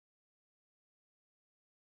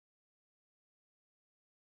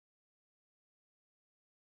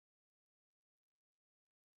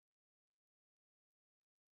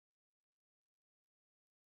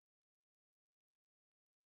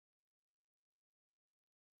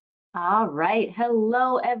All right.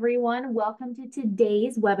 Hello, everyone. Welcome to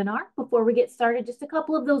today's webinar. Before we get started, just a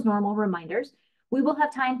couple of those normal reminders. We will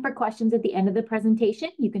have time for questions at the end of the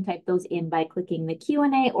presentation. You can type those in by clicking the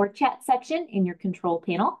Q&A or chat section in your control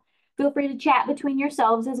panel. Feel free to chat between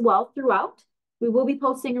yourselves as well throughout. We will be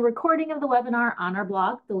posting a recording of the webinar on our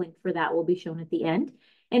blog. The link for that will be shown at the end.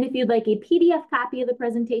 And if you'd like a PDF copy of the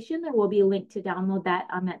presentation, there will be a link to download that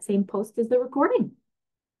on that same post as the recording.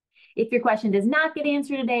 If your question does not get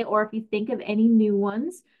answered today, or if you think of any new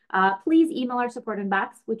ones, please email our support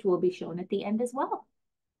inbox, which will be shown at the end as well.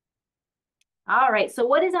 All right, so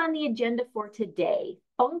what is on the agenda for today?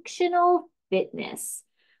 Functional fitness,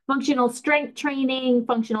 functional strength training,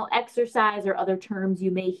 functional exercise, or other terms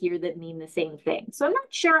you may hear that mean the same thing. So I'm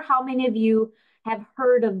not sure how many of you have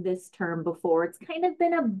heard of this term before. It's kind of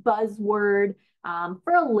been a buzzword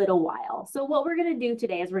for a little while. So what we're going to do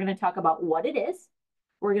today is we're going to talk about what it is.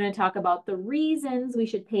 We're going to talk about the reasons we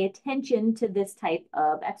should pay attention to this type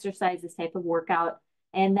of exercise, this type of workout,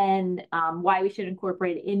 and then why we should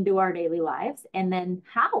incorporate it into our daily lives, and then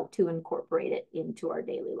how to incorporate it into our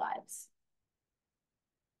daily lives.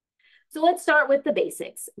 So let's start with the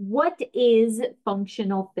basics. What is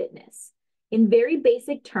functional fitness? In very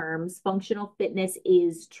basic terms, functional fitness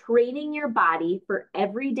is training your body for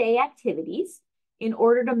everyday activities in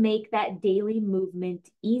order to make that daily movement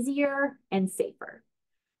easier and safer.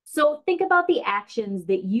 So think about the actions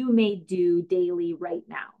that you may do daily right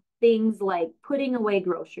now. Things like putting away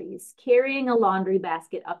groceries, carrying a laundry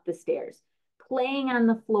basket up the stairs, playing on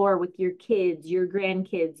the floor with your kids, your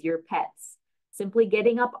grandkids, your pets, simply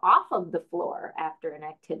getting up off of the floor after an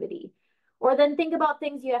activity. Or then think about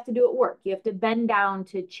things you have to do at work. You have to bend down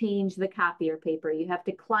to change the copier paper. You have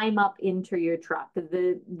to climb up into your truck.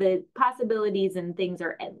 The possibilities and things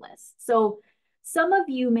are endless. So some of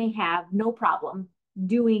you may have no problem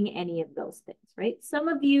doing any of those things, right? Some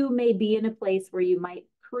of you may be in a place where you might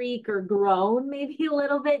creak or groan maybe a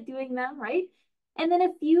little bit doing them, right? And then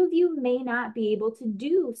a few of you may not be able to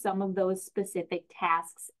do some of those specific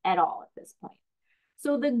tasks at all at this point.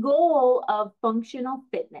 So the goal of functional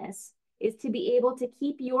fitness is to be able to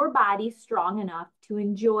keep your body strong enough to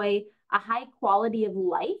enjoy a high quality of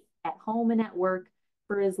life at home and at work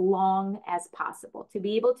for as long as possible, to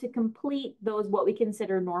be able to complete those what we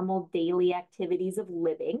consider normal daily activities of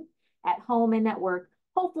living at home and at work,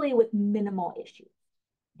 hopefully with minimal issues.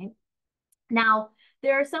 Okay? Now,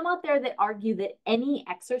 there are some out there that argue that any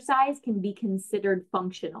exercise can be considered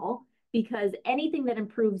functional because anything that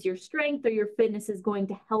improves your strength or your fitness is going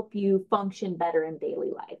to help you function better in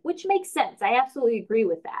daily life, which makes sense. I absolutely agree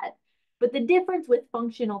with that. But the difference with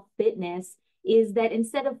functional fitness is that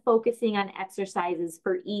instead of focusing on exercises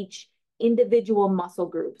for each individual muscle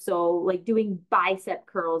group, so like doing bicep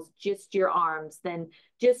curls, just your arms, then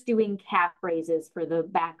just doing calf raises for the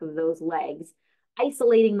back of those legs,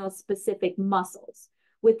 isolating those specific muscles.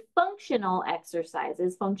 With functional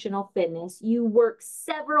exercises, functional fitness, you work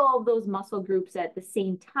several of those muscle groups at the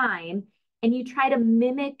same time, and you try to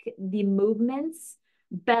mimic the movements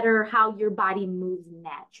better how your body moves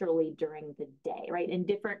naturally during the day, right? In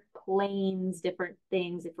different planes, different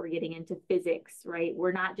things, if we're getting into physics, right?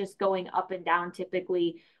 We're not just going up and down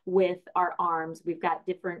typically with our arms. We've got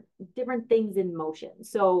different things in motion.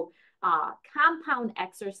 So compound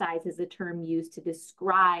exercise is a term used to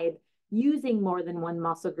describe using more than one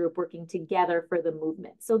muscle group working together for the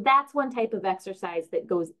movement. So that's one type of exercise that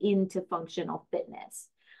goes into functional fitness.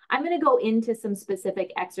 I'm going to go into some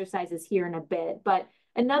specific exercises here in a bit, but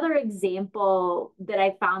another example that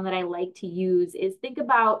I found that I like to use is think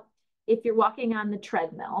about if you're walking on the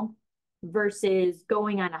treadmill versus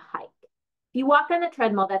going on a hike. If you walk on a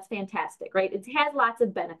treadmill, that's fantastic, right? It has lots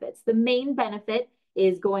of benefits. The main benefit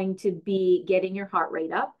is going to be getting your heart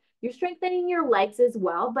rate up. You're strengthening your legs as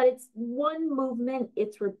well, but it's one movement,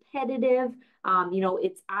 it's repetitive,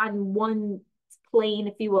 it's on one plane,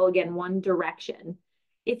 if you will, again, one direction.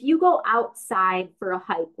 If you go outside for a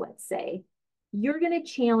hike, let's say, you're going to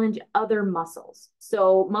challenge other muscles.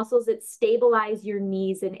 So muscles that stabilize your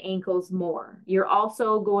knees and ankles more. You're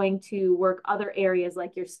also going to work other areas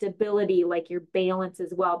like your stability, like your balance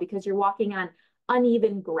as well, because you're walking on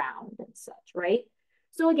uneven ground and such, right?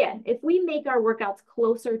 So again, if we make our workouts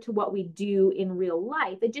closer to what we do in real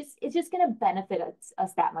life, it's just going to benefit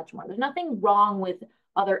us that much more. There's nothing wrong with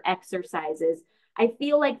other exercises. I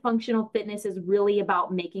feel like functional fitness is really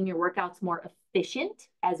about making your workouts more efficient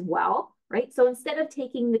as well, right? So instead of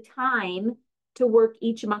taking the time to work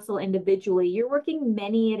each muscle individually, you're working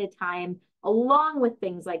many at a time along with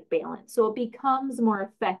things like balance. So it becomes more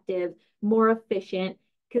effective, more efficient,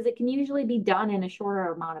 because it can usually be done in a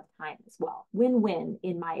shorter amount of time as well. Win-win,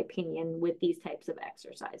 in my opinion, with these types of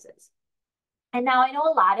exercises. And now I know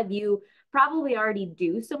a lot of you probably already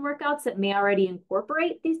do some workouts that may already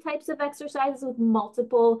incorporate these types of exercises with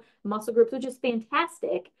multiple muscle groups, which is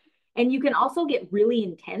fantastic. And you can also get really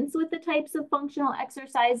intense with the types of functional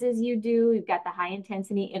exercises you do. You've got the high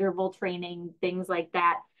intensity interval training, things like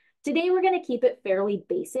that. Today, we're going to keep it fairly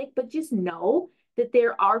basic, but just know that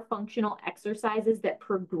there are functional exercises that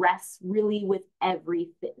progress really with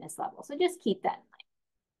every fitness level. So just keep that in mind.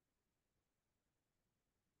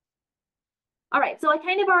 All right, so I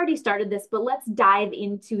kind of already started this, but let's dive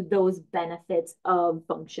into those benefits of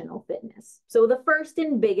functional fitness. So the first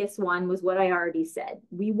and biggest one was what I already said.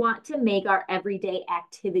 We want to make our everyday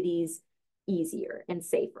activities easier and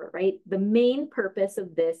safer, right? The main purpose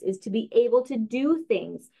of this is to be able to do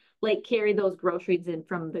things like carry those groceries in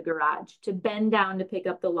from the garage, to bend down to pick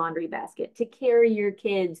up the laundry basket, to carry your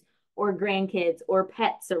kids or grandkids or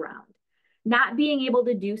pets around. Not being able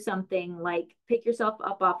to do something like pick yourself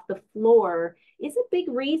up off the floor is a big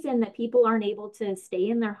reason that people aren't able to stay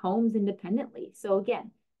in their homes independently. So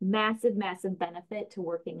again, massive, massive benefit to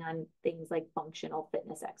working on things like functional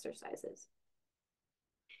fitness exercises.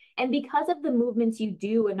 And because of the movements you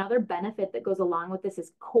do, another benefit that goes along with this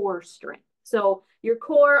is core strength. So your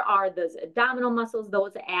core are those abdominal muscles,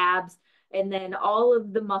 those abs, and then all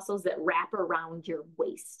of the muscles that wrap around your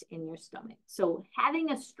waist and your stomach. So having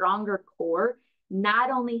a stronger core not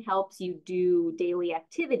only helps you do daily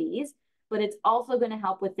activities, but it's also going to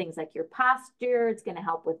help with things like your posture. It's going to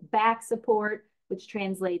help with back support, which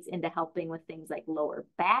translates into helping with things like lower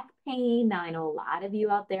back pain. Now, I know a lot of you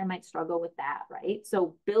out there might struggle with that, right?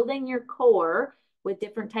 So building your core with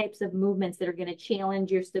different types of movements that are going to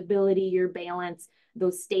challenge your stability, your balance,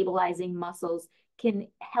 those stabilizing muscles can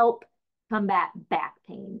help combat back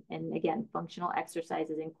pain. And again, functional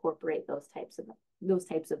exercises incorporate those types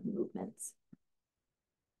of movements.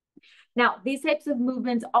 Now, these types of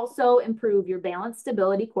movements also improve your balance,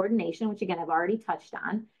 stability, coordination, which again, I've already touched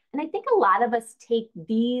on. And I think a lot of us take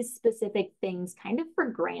these specific things kind of for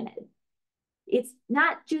granted. It's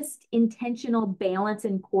not just intentional balance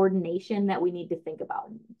and coordination that we need to think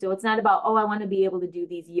about. So it's not about, oh, I want to be able to do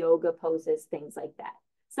these yoga poses, things like that.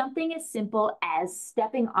 Something as simple as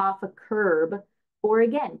stepping off a curb, or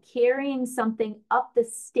again, carrying something up the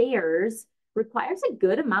stairs requires a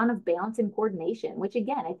good amount of balance and coordination, which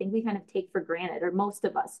again, I think we kind of take for granted, or most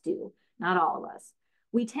of us do, not all of us.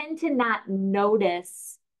 We tend to not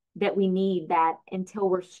notice that we need that until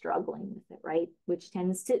we're struggling with it, right? Which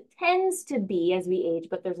tends to be as we age,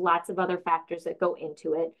 but there's lots of other factors that go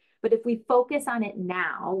into it. But if we focus on it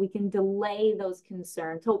now, we can delay those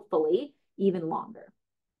concerns, hopefully, even longer.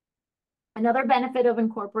 Another benefit of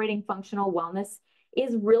incorporating functional wellness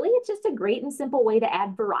is really it's just a great and simple way to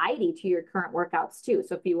add variety to your current workouts too.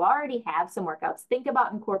 So if you already have some workouts, think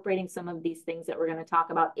about incorporating some of these things that we're going to talk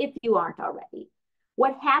about if you aren't already.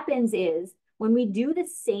 What happens is when we do the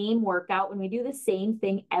same workout, when we do the same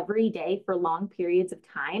thing every day for long periods of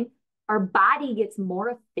time, our body gets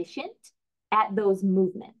more efficient at those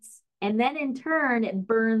movements. And then in turn, it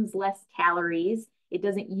burns less calories. It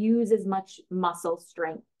doesn't use as much muscle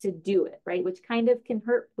strength to do it, right? Which kind of can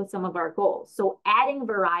hurt with some of our goals. So adding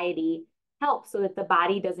variety helps so that the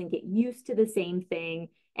body doesn't get used to the same thing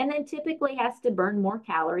and then typically has to burn more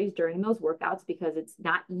calories during those workouts because it's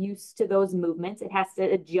not used to those movements. It has to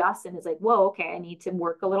adjust and it's like, whoa, okay, I need to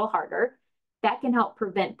work a little harder. That can help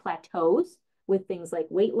prevent plateaus with things like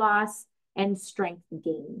weight loss and strength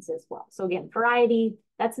gains as well. So again, variety,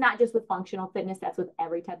 that's not just with functional fitness, that's with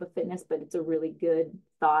every type of fitness, but it's a really good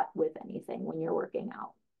thought with anything when you're working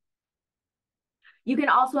out. You can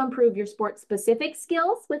also improve your sport-specific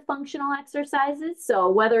skills with functional exercises.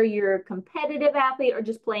 So whether you're a competitive athlete or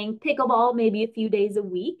just playing pickleball maybe a few days a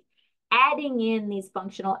week, adding in these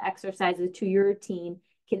functional exercises to your routine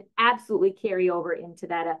can absolutely carry over into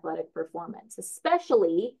that athletic performance,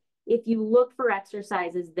 especially if you look for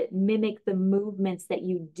exercises that mimic the movements that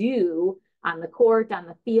you do on the court, on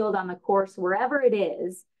the field, on the course, wherever it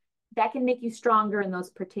is, that can make you stronger in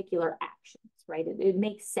those particular actions, right? It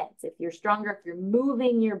makes sense. If you're stronger, if you're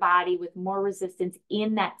moving your body with more resistance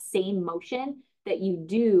in that same motion that you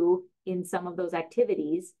do in some of those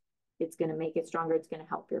activities, it's going to make it stronger. It's going to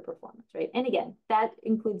help your performance, right? And again, that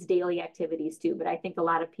includes daily activities too, but I think a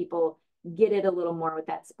lot of people get it a little more with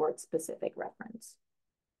that sports-specific reference.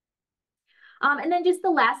 And then just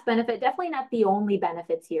the last benefit, definitely not the only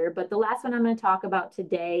benefits here, but the last one I'm going to talk about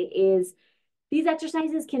today is these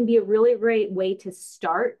exercises can be a really great way to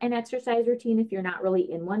start an exercise routine if you're not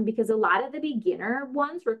really in one, because a lot of the beginner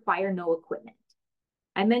ones require no equipment.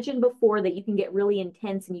 I mentioned before that you can get really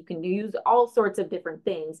intense and you can use all sorts of different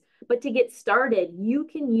things. But to get started, you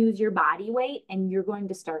can use your body weight and you're going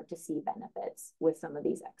to start to see benefits with some of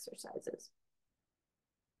these exercises.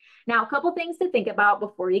 Now, a couple things to think about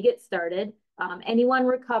before you get started. Anyone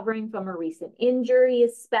recovering from a recent injury,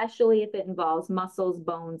 especially if it involves muscles,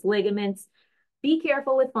 bones, ligaments, be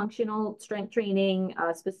careful with functional strength training,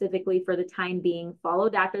 specifically for the time being. Follow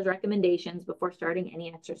doctor's recommendations before starting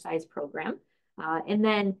any exercise program. And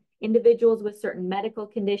then individuals with certain medical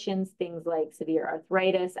conditions, things like severe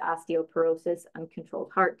arthritis, osteoporosis,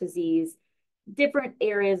 uncontrolled heart disease, different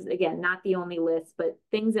areas, again, not the only list, but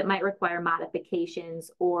things that might require modifications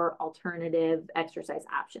or alternative exercise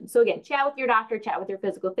options. So again, chat with your doctor, chat with your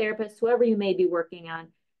physical therapist, whoever you may be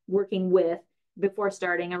working with before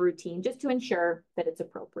starting a routine, just to ensure that it's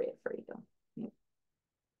appropriate for you.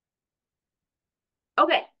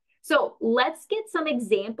 Okay, so let's get some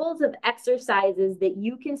examples of exercises that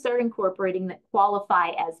you can start incorporating that qualify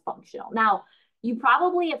as functional. Now, you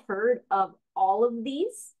probably have heard of all of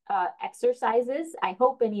these exercises, I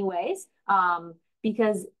hope anyways,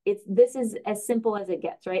 because this is as simple as it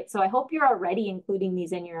gets, right? So I hope you're already including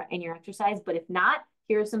these in your exercise, but if not,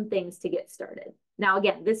 here are some things to get started. Now,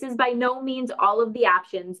 again, this is by no means all of the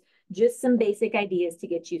options, just some basic ideas to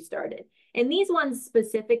get you started. And these ones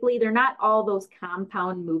specifically, they're not all those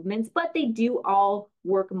compound movements, but they do all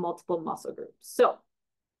work multiple muscle groups. So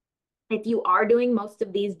if you are doing most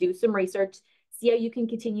of these, do some research, see how you can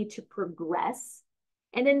continue to progress.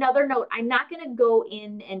 And another note, I'm not going to go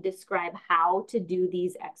in and describe how to do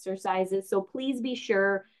these exercises. So please be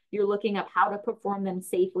sure you're looking up how to perform them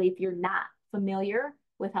safely if you're not familiar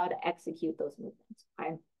with how to execute those movements.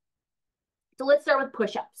 Okay. So let's start with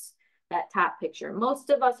push-ups, that top picture. Most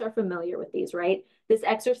of us are familiar with these, right? This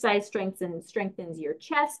exercise strengthens your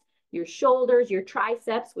chest, your shoulders, your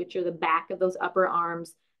triceps, which are the back of those upper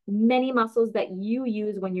arms, many muscles that you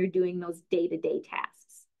use when you're doing those day-to-day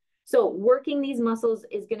tasks. So working these muscles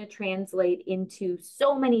is going to translate into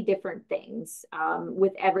so many different things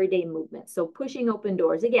with everyday movement. So pushing open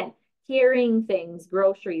doors, again, carrying things,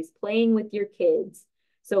 groceries, playing with your kids.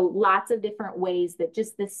 So lots of different ways that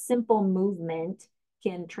just this simple movement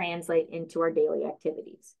can translate into our daily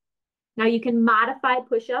activities. Now you can modify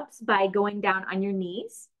push-ups by going down on your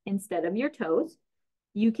knees instead of your toes.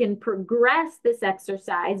 You can progress this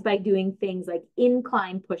exercise by doing things like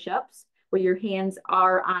incline push-ups, where your hands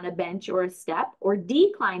are on a bench or a step, or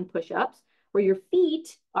decline push-ups, where your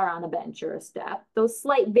feet are on a bench or a step. Those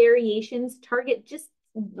slight variations target just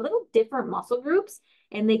little different muscle groups,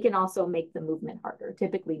 and they can also make the movement harder,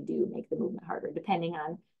 typically do make the movement harder, depending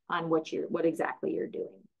on what exactly you're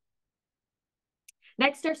doing.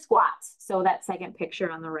 Next are squats. So that second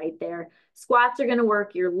picture on the right there. Squats are going to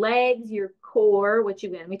work your legs, your core, which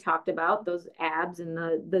again, we talked about, those abs and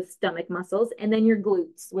the stomach muscles, and then your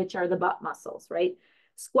glutes, which are the butt muscles, right?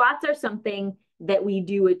 Squats are something that we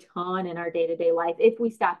do a ton in our day-to-day life if we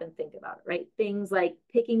stop and think about it, right? Things like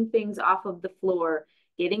picking things off of the floor,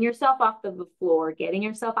 getting yourself off of the floor, getting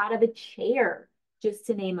yourself out of a chair, just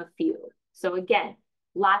to name a few. So again,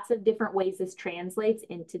 lots of different ways this translates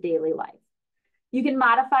into daily life. You can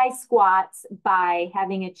modify squats by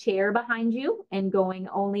having a chair behind you and going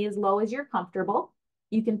only as low as you're comfortable.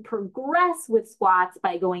 You can progress with squats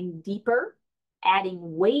by going deeper,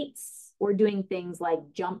 adding weights, or doing things like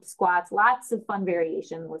jump squats. Lots of fun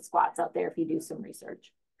variation with squats out there if you do some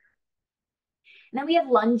research. And then we have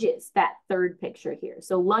lunges, that third picture here.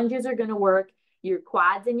 So lunges are going to work your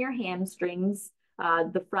quads and your hamstrings,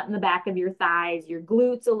 the front and the back of your thighs, your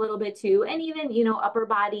glutes a little bit too, and even, upper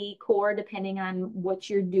body, core, depending on what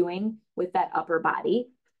you're doing with that upper body.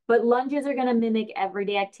 But lunges are going to mimic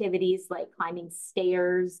everyday activities like climbing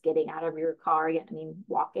stairs, getting out of your car,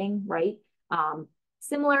 walking, right?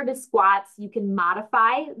 Similar to squats, you can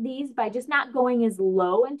modify these by just not going as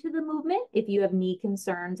low into the movement if you have knee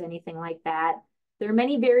concerns, anything like that. There are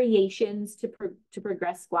many variations to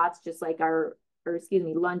progress squats,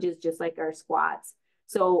 lunges, just like our squats.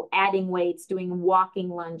 So adding weights, doing walking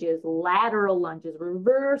lunges, lateral lunges,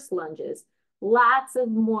 reverse lunges, lots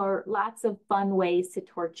of fun ways to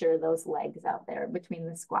torture those legs out there between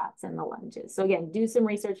the squats and the lunges. So again, do some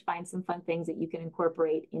research, find some fun things that you can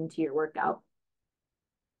incorporate into your workout.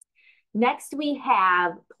 Next, we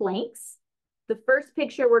have planks. The first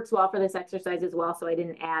picture works well for this exercise as well, so I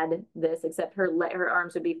didn't add this, except her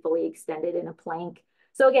arms would be fully extended in a plank.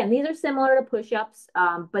 So again, these are similar to push-ups,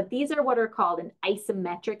 but these are what are called an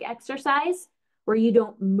isometric exercise, where you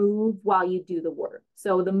don't move while you do the work.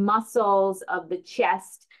 So the muscles of the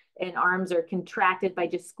chest and arms are contracted by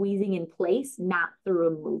just squeezing in place, not through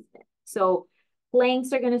a movement. So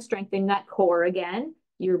planks are going to strengthen that core again.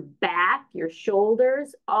 your back, your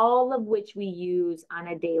shoulders, all of which we use on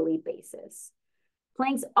a daily basis.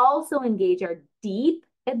 Planks also engage our deep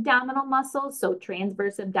abdominal muscles, so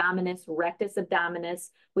transverse abdominis, rectus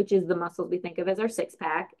abdominis, which is the muscles we think of as our six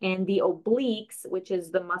pack, and the obliques, which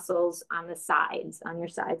is the muscles on the sides, on your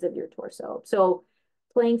sides of your torso. So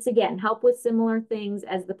planks, again, help with similar things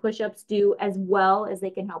as the push-ups do, as well as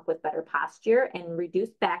they can help with better posture and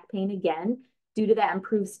reduce back pain, again, due to that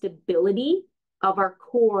improved stability of our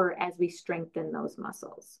core as we strengthen those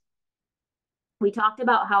muscles. We talked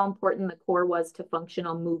about how important the core was to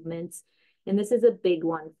functional movements, and this is a big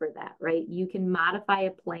one for that, right? You can modify a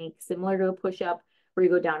plank similar to a push-up where you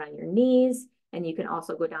go down on your knees, and you can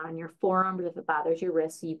also go down on your forearms if it bothers your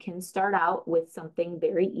wrist. So you can start out with something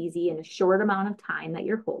very easy in a short amount of time that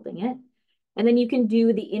you're holding it. And then you can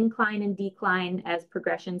do the incline and decline as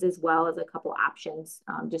progressions as well as a couple options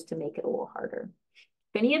just to make it a little harder.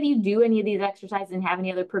 If any of you do any of these exercises and have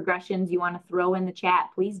any other progressions you want to throw in the chat,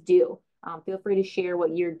 please do. Feel free to share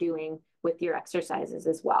what you're doing with your exercises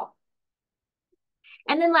as well.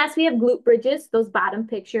 And then last, we have glute bridges, those bottom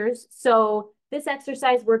pictures. So this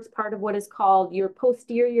exercise works part of what is called your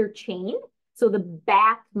posterior chain. So the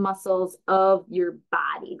back muscles of your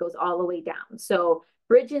body goes all the way down. So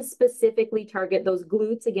bridges specifically target those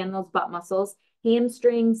glutes, again, those butt muscles,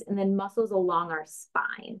 hamstrings, and then muscles along our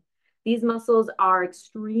spine. These muscles are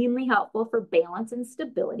extremely helpful for balance and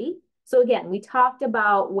stability. So again, we talked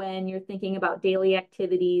about when you're thinking about daily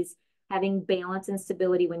activities, having balance and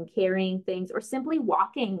stability when carrying things or simply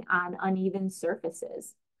walking on uneven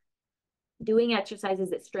surfaces. Doing exercises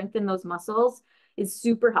that strengthen those muscles is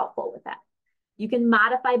super helpful with that. You can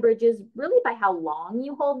modify bridges really by how long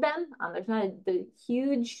you hold them. There's not the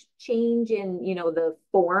huge change in, the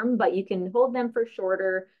form, but you can hold them for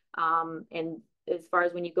shorter. And as far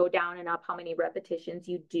as when you go down and up, how many repetitions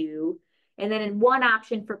you do. And then one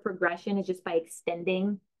option for progression is just by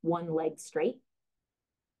extending one leg straight.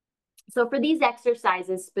 So for these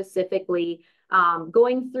exercises specifically,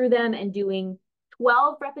 going through them and doing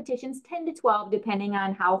 12 repetitions, 10 to 12, depending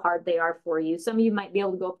on how hard they are for you. Some of you might be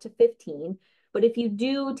able to go up to 15, but if you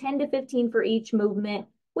do 10 to 15 for each movement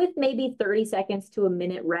with maybe 30 seconds to a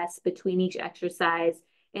minute rest between each exercise,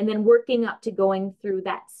 and then working up to going through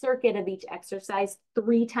that circuit of each exercise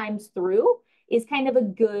 3 times through is kind of a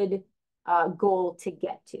good goal to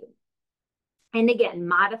get to. And again,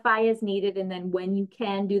 modify as needed. And then when you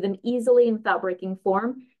can do them easily and without breaking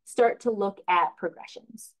form, start to look at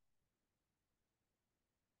progressions.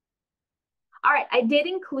 All right, I did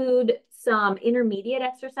include some intermediate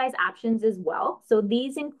exercise options as well. So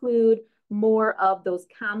these include more of those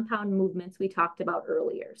compound movements we talked about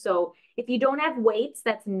earlier. So if you don't have weights,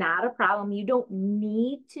 that's not a problem. You don't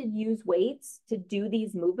need to use weights to do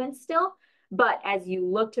these movements still. But as you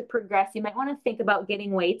look to progress, you might want to think about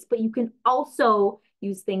getting weights, but you can also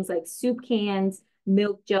use things like soup cans,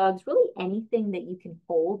 milk jugs, really anything that you can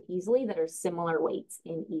hold easily that are similar weights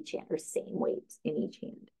in each hand or same weights in each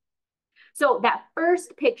hand. So that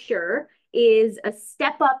first picture is a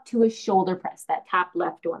step up to a shoulder press, that top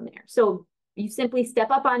left one there. So you simply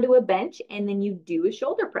step up onto a bench and then you do a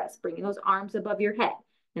shoulder press, bringing those arms above your head,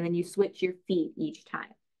 and then you switch your feet each time.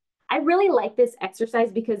 I really like this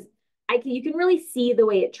exercise because you can really see the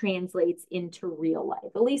way it translates into real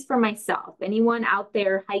life, at least for myself. Anyone out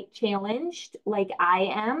there height challenged like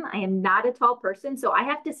I am not a tall person, so I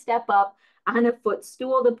have to step up on a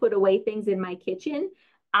footstool to put away things in my kitchen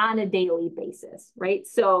on a daily basis, right?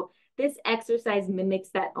 So this exercise mimics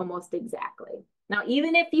that almost exactly. Now,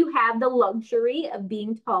 even if you have the luxury of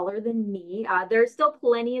being taller than me, there's still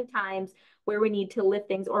plenty of times where we need to lift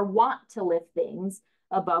things or want to lift things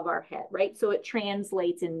above our head, right? So it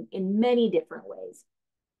translates in many different ways.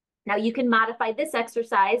 Now you can modify this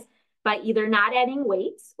exercise by either not adding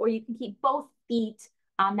weights, or you can keep both feet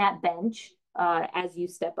on that bench as you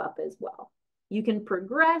step up as well. You can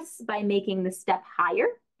progress by making the step higher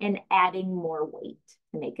and adding more weight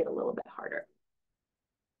to make it a little bit harder.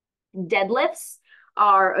 Deadlifts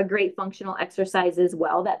are a great functional exercise as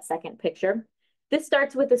well, that second picture. This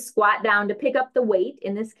starts with a squat down to pick up the weight,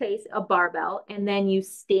 in this case, a barbell, and then you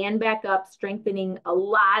stand back up, strengthening a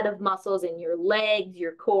lot of muscles in your legs,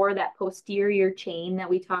 your core, that posterior chain that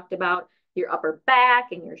we talked about, your upper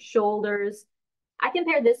back and your shoulders. I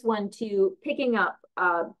compare this one to picking up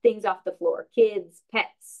things off the floor, kids,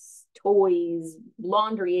 pets, toys,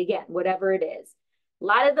 laundry, again, whatever it is. A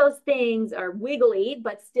lot of those things are wiggly,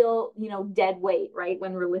 but still, dead weight, right?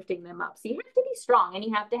 When we're lifting them up. So you have to be strong and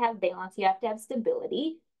you have to have balance. You have to have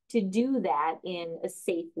stability to do that in a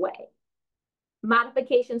safe way.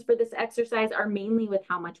 Modifications for this exercise are mainly with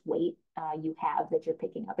how much weight you have that you're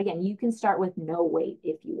picking up. Again, you can start with no weight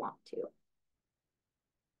if you want to.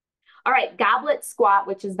 All right, goblet squat,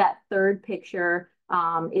 which is that third picture,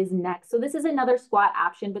 is next. So this is another squat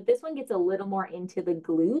option, but this one gets a little more into the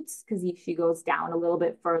glutes because she goes down a little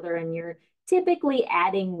bit further and you're typically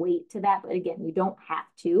adding weight to that. But again, you don't have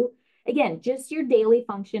to. Again, just your daily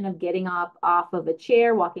function of getting up off of a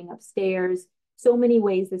chair, walking upstairs. So many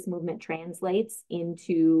ways this movement translates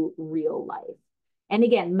into real life. And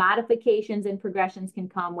again, modifications and progressions can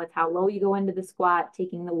come with how low you go into the squat,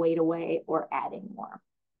 taking the weight away, or adding more.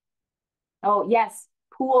 Oh, yes,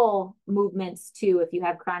 pool movements too. If you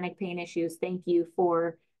have chronic pain issues, thank you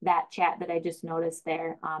for that chat that I just noticed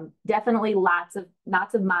there. Definitely lots of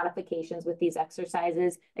modifications with these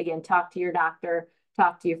exercises. Again, talk to your doctor,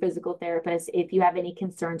 talk to your physical therapist if you have any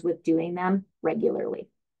concerns with doing them regularly.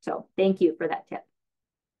 So thank you for that tip.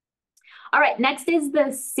 All right, next is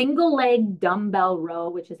the single leg dumbbell row,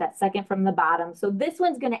 which is that second from the bottom. So this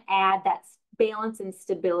one's going to add that balance and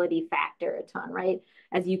stability factor a ton, right?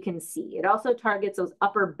 As you can see, it also targets those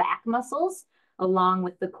upper back muscles along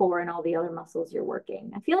with the core and all the other muscles you're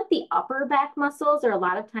working. I feel like the upper back muscles are a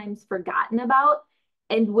lot of times forgotten about.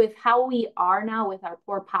 And with how we are now with our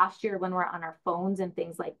poor posture when we're on our phones and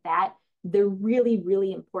things like that, they're really,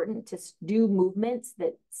 really important to do movements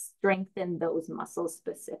that strengthen those muscles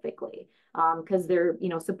specifically because they're,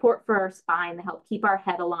 support for our spine. They help keep our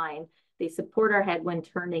head aligned. They support our head when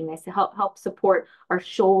turning. They help support our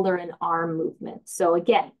shoulder and arm movement. So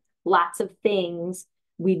again, lots of things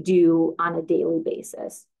we do on a daily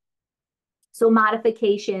basis. So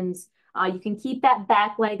modifications, you can keep that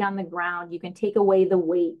back leg on the ground. You can take away the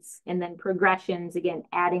weights and then progressions, again,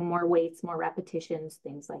 adding more weights, more repetitions,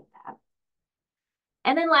 things like that.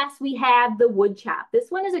 And then last, we have the wood chop. This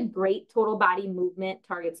one is a great total body movement,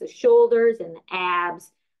 targets the shoulders and the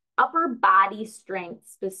abs. Upper body strength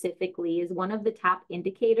specifically is one of the top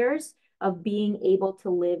indicators of being able to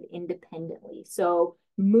live independently. So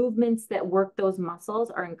movements that work those muscles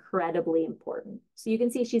are incredibly important. So you can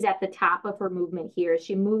see she's at the top of her movement here. As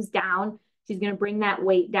she moves down, she's going to bring that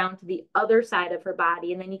weight down to the other side of her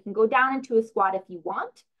body. And then you can go down into a squat if you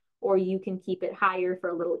want, or you can keep it higher for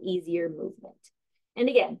a little easier movement. And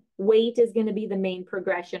again, weight is going to be the main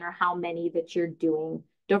progression or how many that you're doing.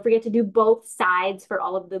 Don't forget to do both sides for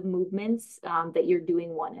all of the movements that you're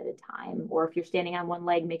doing one at a time. Or if you're standing on one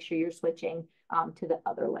leg, make sure you're switching to the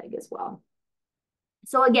other leg as well.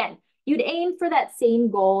 So again, you'd aim for that same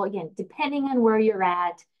goal. Again, depending on where you're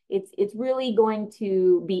at, it's really going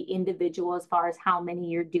to be individual as far as how many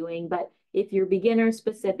you're doing. But if you're beginner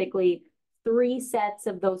specifically, 3 sets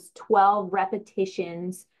of those 12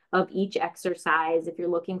 repetitions of each exercise. If you're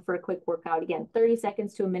looking for a quick workout, again, 30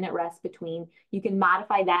 seconds to a minute rest between. You can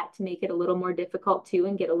modify that to make it a little more difficult too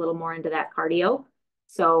and get a little more into that cardio.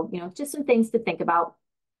 So, just some things to think about.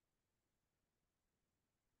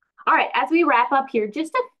 All right, as we wrap up here,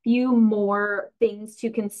 just a few more things to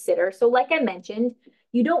consider. So like I mentioned,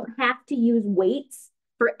 you don't have to use weights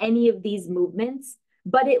for any of these movements,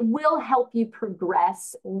 but it will help you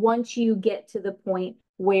progress once you get to the point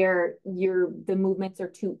where the movements are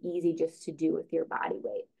too easy just to do with your body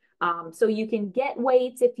weight. So you can get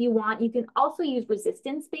weights if you want. You can also use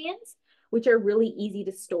resistance bands, which are really easy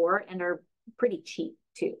to store and are pretty cheap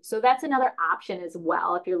too. So that's another option as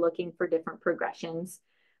well if you're looking for different progressions.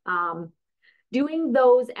 Doing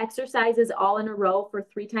those exercises all in a row for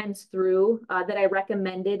 3 times through that I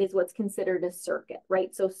recommended is what's considered a circuit,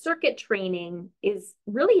 right? So circuit training is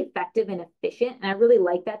really effective and efficient. And I really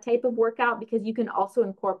like that type of workout because you can also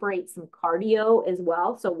incorporate some cardio as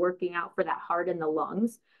well. So working out for that heart and the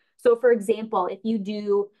lungs. So for example, if you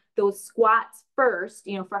do those squats first,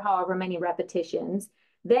 for however many repetitions,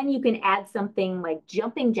 then you can add something like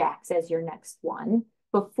jumping jacks as your next one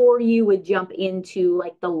before you would jump into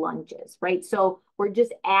like the lunges, right? So we're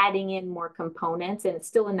just adding in more components and it's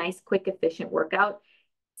still a nice, quick, efficient workout.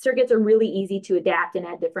 Circuits are really easy to adapt and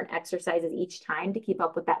add different exercises each time to keep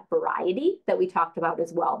up with that variety that we talked about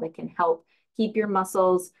as well that can help keep your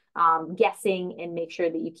muscles guessing and make sure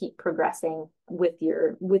that you keep progressing with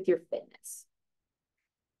your fitness.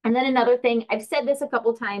 And then another thing, I've said this a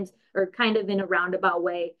couple times or kind of in a roundabout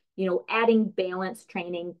way, adding balance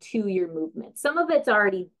training to your movement. Some of it's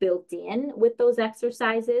already built in with those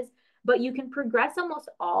exercises, but you can progress almost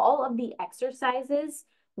all of the exercises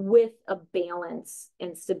with a balance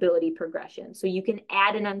and stability progression. So you can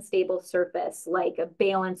add an unstable surface like a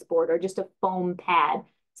balance board or just a foam pad.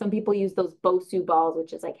 Some people use those Bosu balls,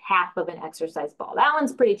 which is like half of an exercise ball. That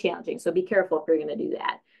one's pretty challenging, so be careful if you're going to do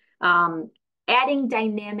that. Adding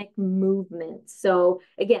dynamic movements. So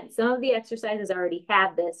again, some of the exercises already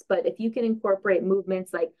have this, but if you can incorporate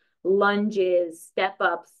movements like lunges, step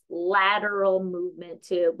ups, lateral movement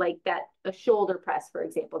to like that, a shoulder press, for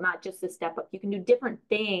example, not just a step up. You can do different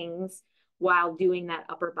things while doing that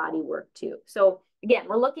upper body work too. So again,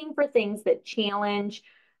 we're looking for things that challenge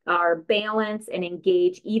our balance and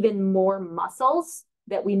engage even more muscles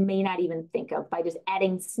that we may not even think of by just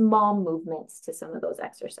adding small movements to some of those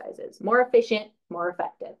exercises. More efficient, more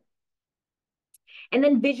effective. And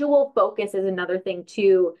then visual focus is another thing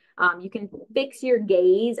too. You can fix your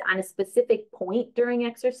gaze on a specific point during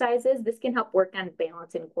exercises. This can help work on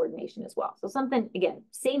balance and coordination as well. So something, again,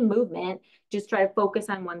 same movement, just try to focus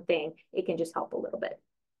on one thing. It can just help a little bit.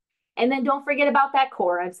 And then don't forget about that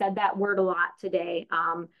core. I've said that word a lot today.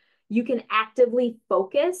 You can actively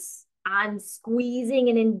focus on squeezing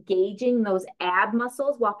and engaging those ab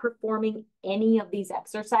muscles while performing any of these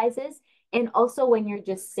exercises. And also when you're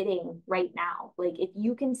just sitting right now, like if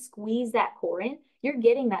you can squeeze that core in, you're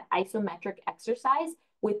getting that isometric exercise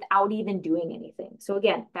without even doing anything. So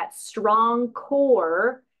again, that strong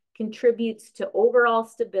core contributes to overall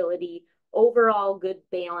stability, overall good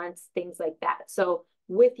balance, things like that. So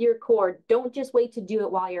with your core, don't just wait to do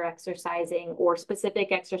it while you're exercising or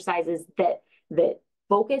specific exercises that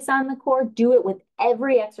focus on the core. Do it with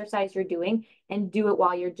every exercise you're doing and do it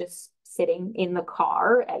while you're just sitting in the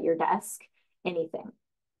car, at your desk, anything.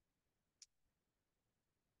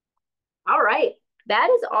 All right, that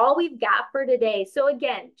is all we've got for today. So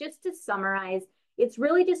again, just to summarize, it's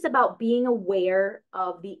really just about being aware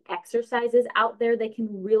of the exercises out there that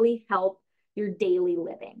can really help your daily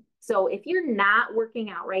living. So if you're not working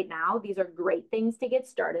out right now, these are great things to get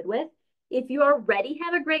started with. If you already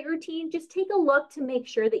have a great routine, just take a look to make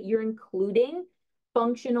sure that you're including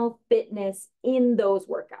functional fitness in those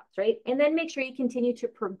workouts, right? And then make sure you continue to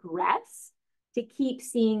progress to keep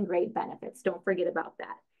seeing great benefits. Don't forget about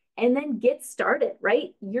that. And then get started,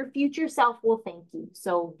 right? Your future self will thank you.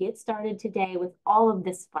 So get started today with all of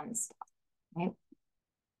this fun stuff, right?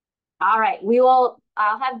 All right,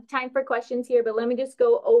 I'll have time for questions here, but let me just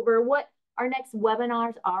go over what our next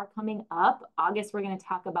webinars are coming up. August, we're going to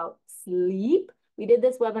talk about sleep. We did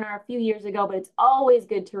this webinar a few years ago, but it's always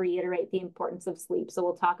good to reiterate the importance of sleep. So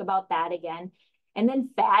we'll talk about that again. And then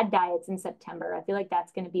fad diets in September. I feel like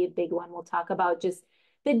that's going to be a big one. We'll talk about just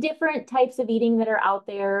the different types of eating that are out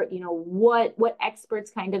there, you know, what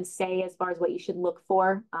experts kind of say as far as what you should look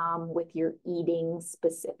for with your eating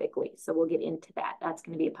specifically. So we'll get into that. That's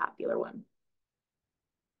going to be a popular one.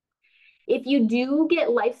 If you do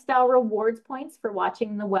get lifestyle rewards points for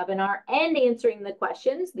watching the webinar and answering the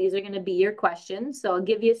questions, these are going to be your questions. So I'll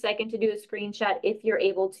give you a second to do a screenshot if you're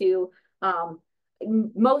able to.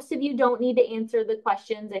 Most of you don't need to answer the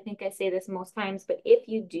questions. I think I say this most times, but if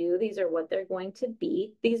you do, these are what they're going to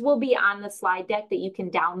be. These will be on the slide deck that you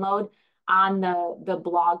can download on the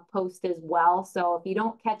blog post as well. So if you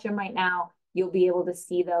don't catch them right now, you'll be able to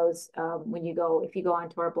see those if you go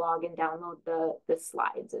onto our blog and download the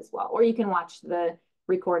slides as well. Or you can watch the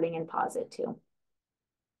recording and pause it too.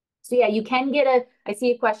 So yeah, you can get I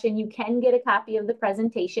see a question, you can get a copy of the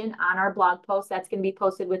presentation on our blog post. That's going to be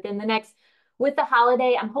posted within the next, with the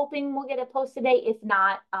holiday. I'm hoping we'll get it posted today. If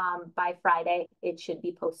not, by Friday, it should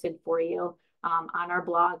be posted for you on our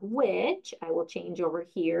blog, which I will change over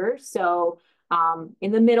here. So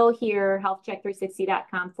in the middle here,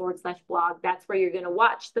 healthcheck360.com/blog, that's where you're going to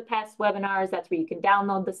watch the past webinars. That's where you can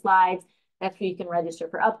download the slides. That's where you can register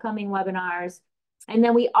for upcoming webinars. And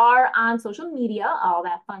then we are on social media, all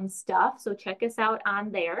that fun stuff. So check us out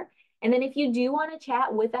on there. And then if you do want to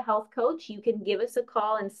chat with a health coach, you can give us a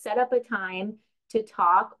call and set up a time to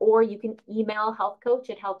talk, or you can email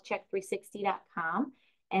healthcoach@healthcheck360.com,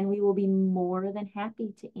 and we will be more than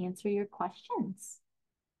happy to answer your questions.